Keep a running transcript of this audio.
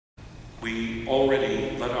We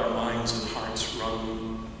already let our minds and hearts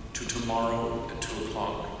run to tomorrow at 2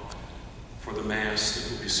 o'clock for the Mass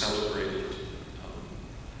that will be celebrated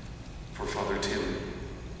for Father Tim.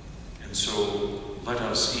 And so let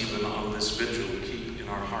us, even on this vigil, keep in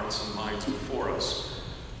our hearts and minds before us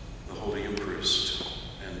the Holy Eucharist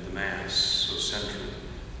and the Mass, so central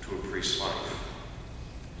to a priest's life.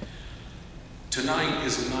 Tonight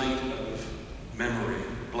is a night of memory,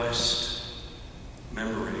 blessed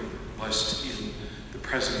memory, blessed in the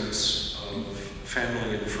presence of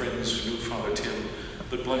family and friends who knew Father Tim,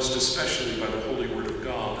 but blessed especially by the Holy Word of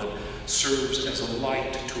God that serves as a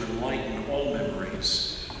light to enlighten all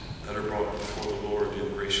memories that are brought before the Lord in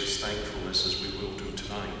gracious thankfulness, as we will do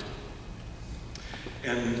tonight.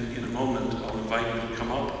 And in a moment, I'll invite you to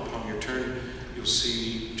come up. Upon your turn, you'll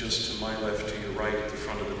see just to my left, to your right, at the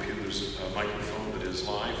front of the pews, a microphone that is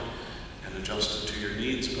live and adjusted to your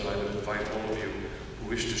needs, but I would invite all of you who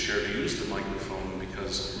wish to share to use the microphone,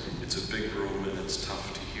 because it's a big room and it's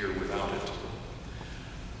tough to hear without it.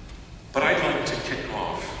 But I'd like to kick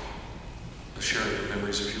off a sharing of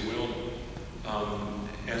memories, if you will.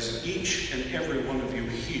 As each and every one of you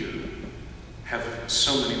here have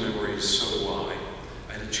so many memories, so do I.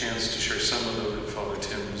 I had a chance to share some of them at Father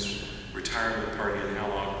Tim's retirement party in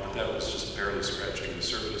Hallock, but that was just barely scratching the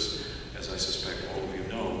surface, as I suspect all of you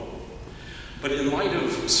know. But in light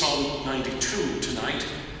of Psalm 92 tonight,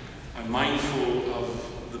 I'm mindful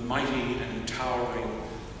of the mighty and towering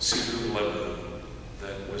cedar of Lebanon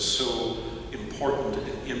that was so important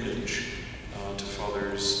an image to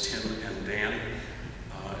Fathers Tim and Dan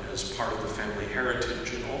as part of the family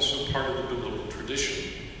heritage and also part of the biblical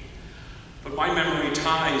tradition. But my memory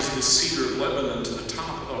ties the cedar of Lebanon to the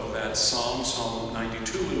top of that psalm, Psalm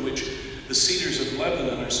 92, in which the cedars of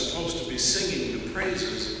Lebanon are supposed to be singing the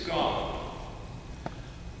praises of God.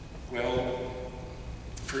 Well,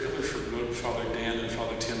 for ill or for good, Father Dan and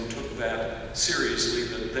Father Tim took that seriously,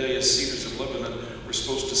 that they, as cedars of Lebanon, were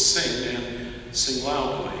supposed to sing, and sing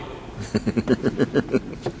loudly.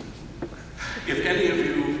 If any of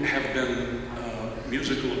you have been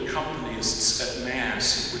musical accompanists at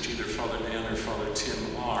Mass, in which either Father Dan or Father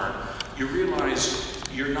Tim are, you realize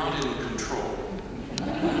you're not in control.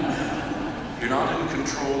 You're not in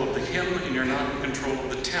control of the hymn, and you're not in control of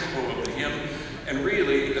the tempo of the hymn. And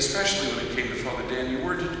really, especially when it came to Father Dan, you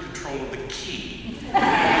weren't in control of the key.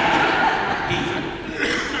 Either.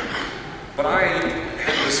 But I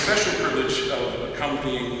had the special privilege of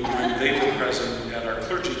accompanying when they were present at our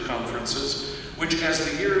clergy conferences, which, as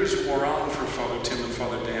the years wore on for Father Tim and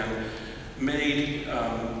Father Dan, made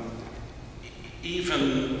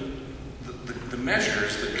even the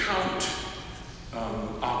measures, the count,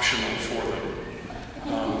 optional for them.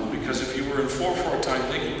 Because if you were in 4/4 time,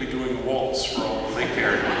 they could be doing a waltz for all they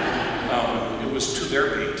cared. It was to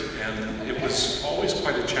their beat, and it was always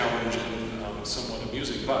quite a challenge and somewhat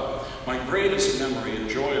amusing. But my greatest memory and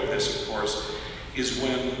joy of this, of course, is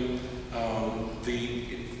when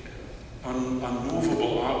the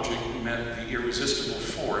unmovable object met the irresistible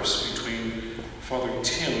force between Father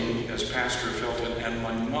Tim as pastor of Felton and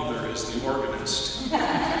my mother as the organist.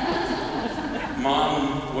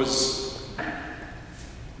 Mom was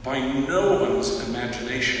by no one's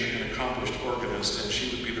imagination an accomplished organist, and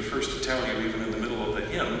she would be the first to tell you, even in the middle of the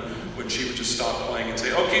hymn, when she would just stop playing and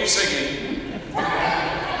say, "Oh, keep singing."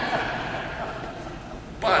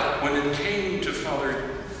 But when it came to Father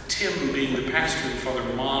Tim being the pastor and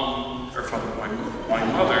my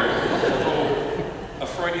mother, although a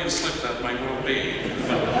Freudian slip that might well be,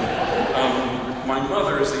 my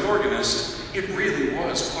mother as the organist, it really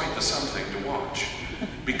was quite the something to watch,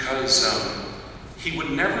 because he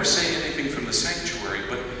would never say anything from the sanctuary,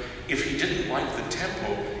 but if he didn't like the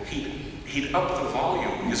tempo, he'd up the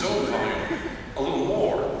volume, his own volume, a little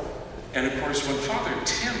more. And of course, when Father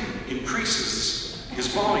Tim increases his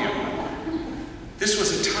volume, this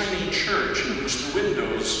was a tiny church in which the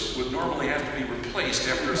windows would normally have to be replaced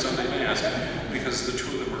after a Sunday Mass, because the two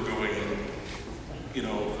of them were going,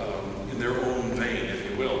 in their own vein,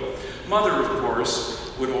 if you will. Mother, of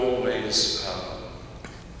course, would always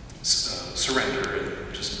surrender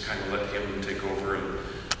and just kind of let him take over, and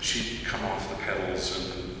she'd come off the pedals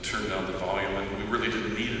and turn down the volume, and we really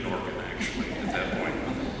didn't need an organ, actually, at that point.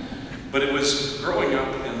 But it was growing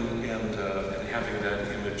up and having that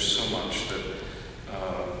image so much that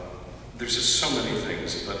there's just so many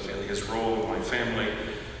things, but in his role in my family,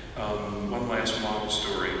 one last mom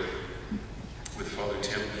story with Father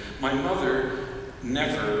Tim. My mother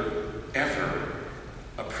never, ever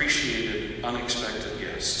appreciated unexpected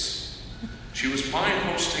guests. She was fine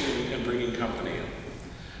hosting and bringing company in.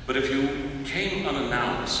 But if you came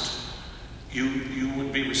unannounced, you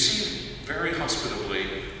would be received very hospitably,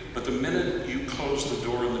 but the minute you closed the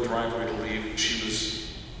door in the driveway to leave, she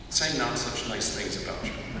was saying not such nice things about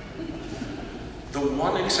you. The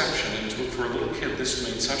one exception, and for a little kid, this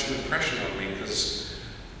made such an impression on me, because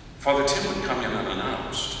Father Tim would come in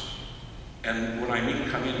unannounced. And when I mean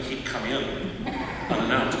come in, he'd come in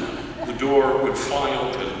unannounced. The door would fly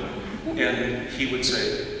open, and he would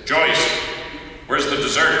say, "Joyce, where's the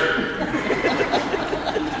dessert?"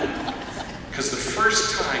 Because the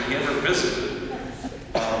first time he ever visited,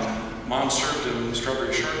 Mom served him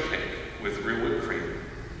strawberry shortcake with real whipped cream.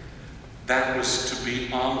 That was to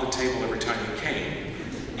be on the table every time he came,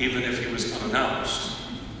 even if he was unannounced.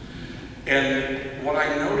 And what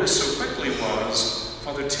I noticed so quickly was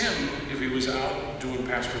Father Tim, if he was out doing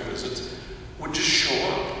pastoral visits, would just show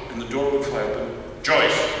up and the door would fly open.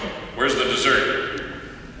 "Joyce, where's the dessert?"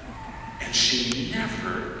 And she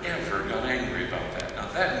never, ever got angry about that.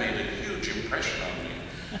 Now that made a huge impression on me.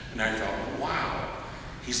 And I thought, wow,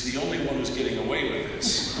 he's the only one who's getting away with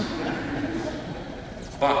this.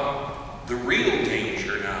 But the real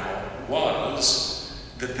danger now was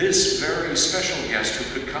that this very special guest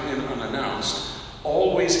who could come in unannounced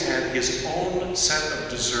always had his own set of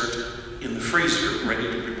dessert in the freezer ready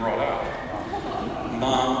to be brought out.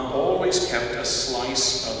 Mom always kept a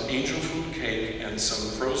slice of angel food cake and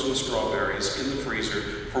some frozen strawberries in the freezer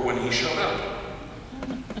for when he showed up.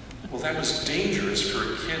 Well, that was dangerous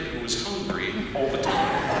for a kid who was hungry all the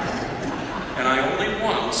time. And I only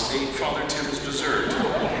once ate Father Tim's dessert,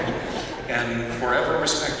 and forever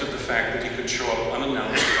respected the fact that he could show up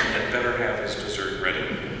unannounced and had better have his dessert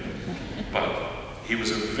ready. But he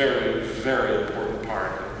was a very, very important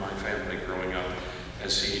part of my family growing up,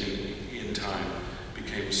 as he, in time,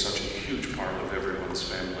 became such a huge part of everyone's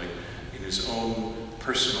family in his own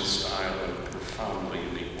personal style and profoundly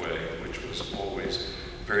unique way, which was always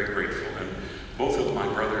very grateful. And both of my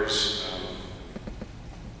brothers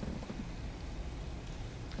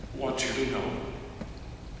want you to know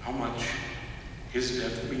how much his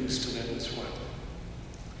death means to them as well.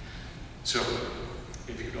 So,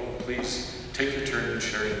 if you'd all please take your turn in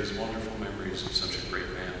sharing these wonderful memories of such a great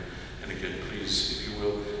man. And again, please, if you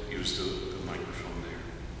will,